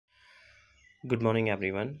Good morning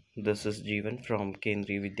everyone. This is Jeevan from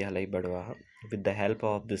Kendriya Vidyalaya Badwa. With the help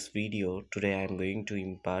of this video, today I am going to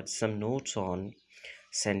impart some notes on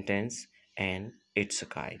sentence and its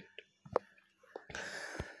kind.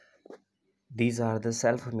 These are the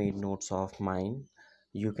self-made notes of mine.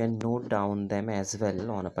 You can note down them as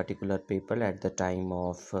well on a particular paper at the time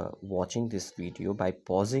of watching this video by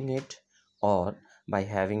pausing it or by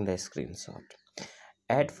having the screenshot.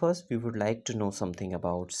 At first, we would like to know something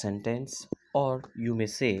about sentence, or you may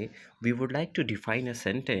say we would like to define a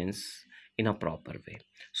sentence in a proper way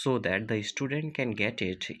so that the student can get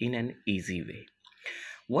it in an easy way.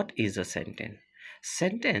 What is a sentence?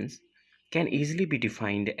 Sentence can easily be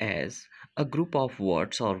defined as a group of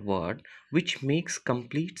words or word which makes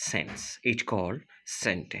complete sense. It's called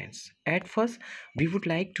sentence. At first, we would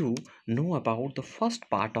like to know about the first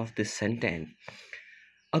part of this sentence,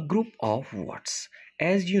 a group of words.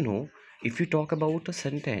 As you know, if you talk about a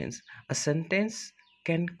sentence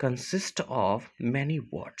can consist of many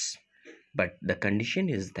words, but the condition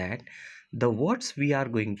is that the words we are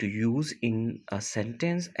going to use in a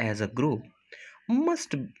sentence as a group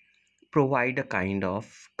must provide a kind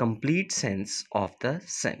of complete sense of the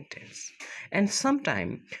sentence. And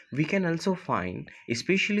sometimes we can also find,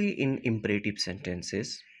 especially in imperative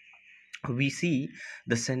sentences, we see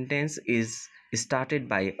the sentence is started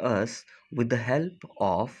by us with the help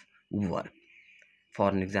of verb. For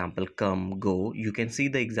an example, come, go, you can see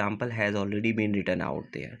the example has already been written out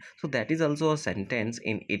there. So that is also a sentence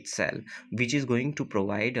in itself which is going to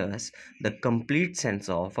provide us the complete sense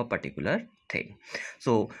of a particular thing.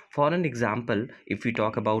 So for an example, if we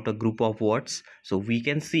talk about a group of words, so we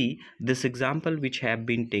can see this example which have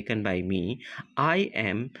been taken by me. I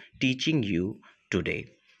am teaching you today.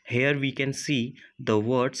 Here we can see the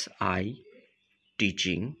words I,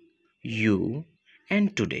 teaching, you,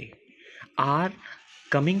 and today are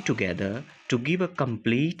coming together to give a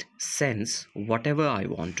complete sense whatever I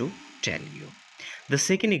want to tell you. The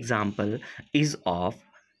second example is of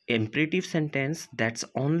imperative sentence. That's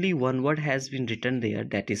only one word has been written there,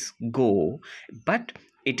 that is go, but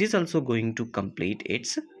it is also going to complete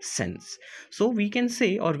its sense. So we can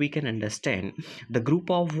say, or we can understand, the group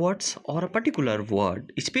of words or a particular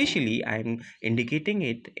word, especially I'm indicating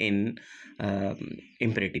it in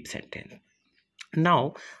imperative sentence.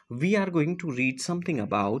 Now we are going to read something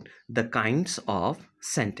about the kinds of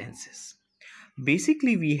sentences.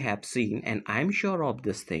 Basically, we have seen, and I'm sure of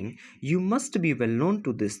this thing, you must be well known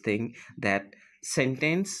to this thing, that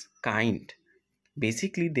sentence kind.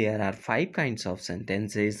 Basically, there are five kinds of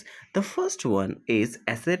sentences. The first one is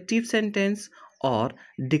assertive sentence or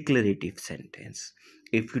declarative sentence.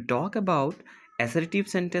 If you talk about assertive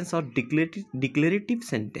sentence or declarative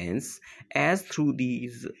sentence, as through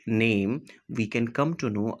these name, we can come to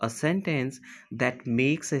know a sentence that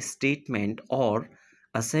makes a statement or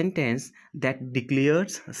a sentence that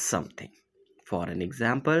declares something. For an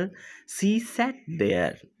example, she sat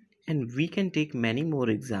there, and we can take many more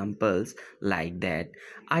examples like that.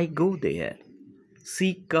 I go there.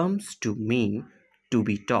 She comes to me to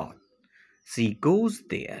be taught. She goes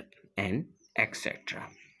there, and etc.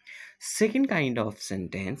 Second kind of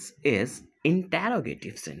sentence is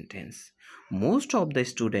interrogative sentence. Most of the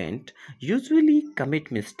student usually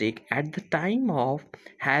commit mistake at the time of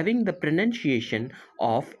having the pronunciation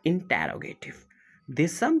of interrogative. They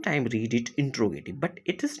sometimes read it interrogative, but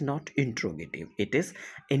it is not interrogative, it is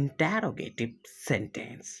interrogative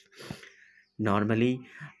sentence. Normally,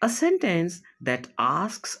 a sentence that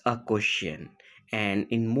asks a question, and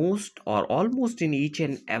in most or almost in each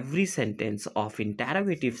and every sentence of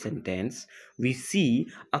interrogative sentence, we see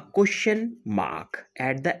a question mark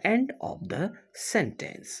at the end of the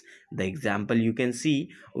sentence. The example you can see,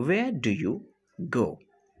 where do you go?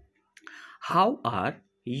 How are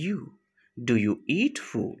you? Do you eat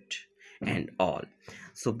food? And all.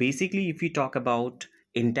 So basically, if we talk about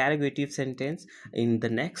interrogative sentence, in the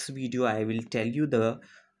next video I will tell you the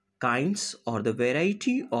kinds or the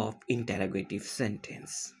variety of interrogative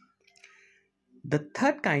sentence. The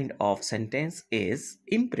third kind of sentence is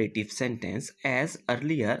imperative sentence. As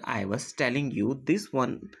earlier I was telling you, this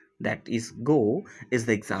one, that is go, is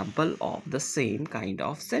the example of the same kind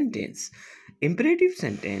of sentence. Imperative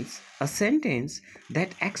sentence, a sentence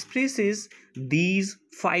that expresses these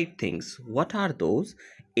five things. What are those?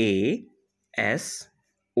 A, S,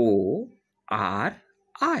 O, R,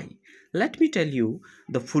 I. Let me tell you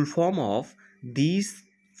the full form of these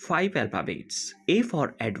five alphabets. A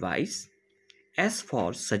for advice, S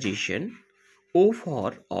for suggestion, O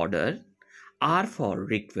for order, R for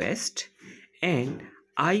request, and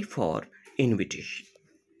I for invitation.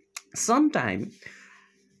 Sometime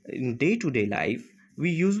in day-to-day life, We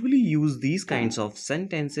usually use these kinds of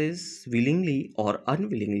sentences willingly or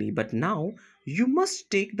unwillingly, but now you must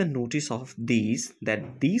take the notice of these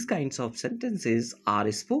that these kinds of sentences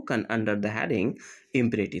are spoken under the heading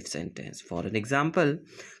imperative sentence. For an example,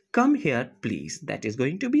 come here please, that is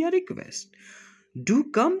going to be a request. Do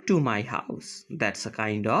come to my house, that's a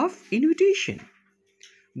kind of invitation.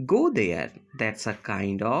 Go there, that's a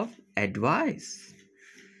kind of advice.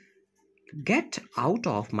 Get out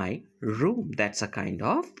of my room, that's a kind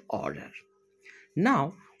of order.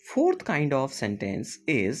 Now, fourth kind of sentence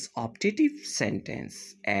is optative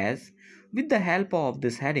sentence. As with the help of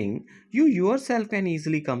this heading, you yourself can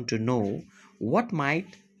easily come to know what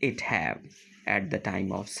might it have at the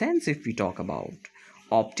time of sense. If we talk about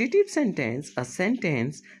optative sentence, a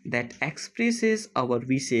sentence that expresses our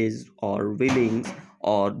wishes or willings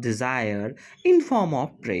or desire in form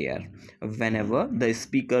of prayer. Whenever the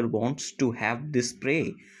speaker wants to have this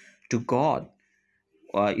pray to God,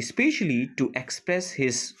 especially to express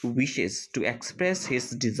his wishes, to express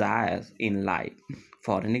his desires in life.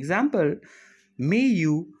 For an example, may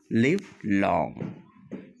you live long,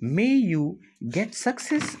 may you get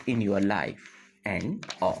success in your life, and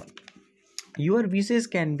all. Your wishes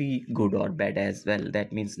can be good or bad as well,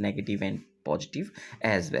 that means negative and positive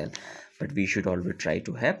as well, but we should always try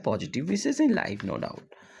to have positive wishes in life, no doubt.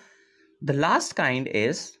 The last kind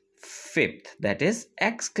is fifth, that is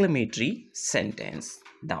exclamatory sentence.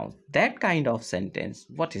 Now, that kind of sentence,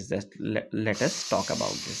 what is that? Let us talk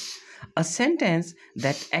about this. A sentence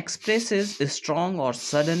that expresses strong or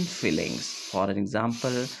sudden feelings. For an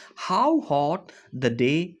example, how hot the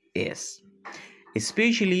day is.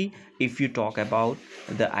 Especially if you talk about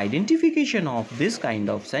the identification of this kind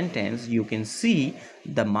of sentence, you can see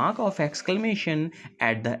the mark of exclamation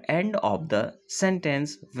at the end of the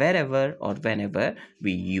sentence wherever or whenever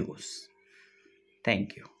we use.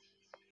 Thank you.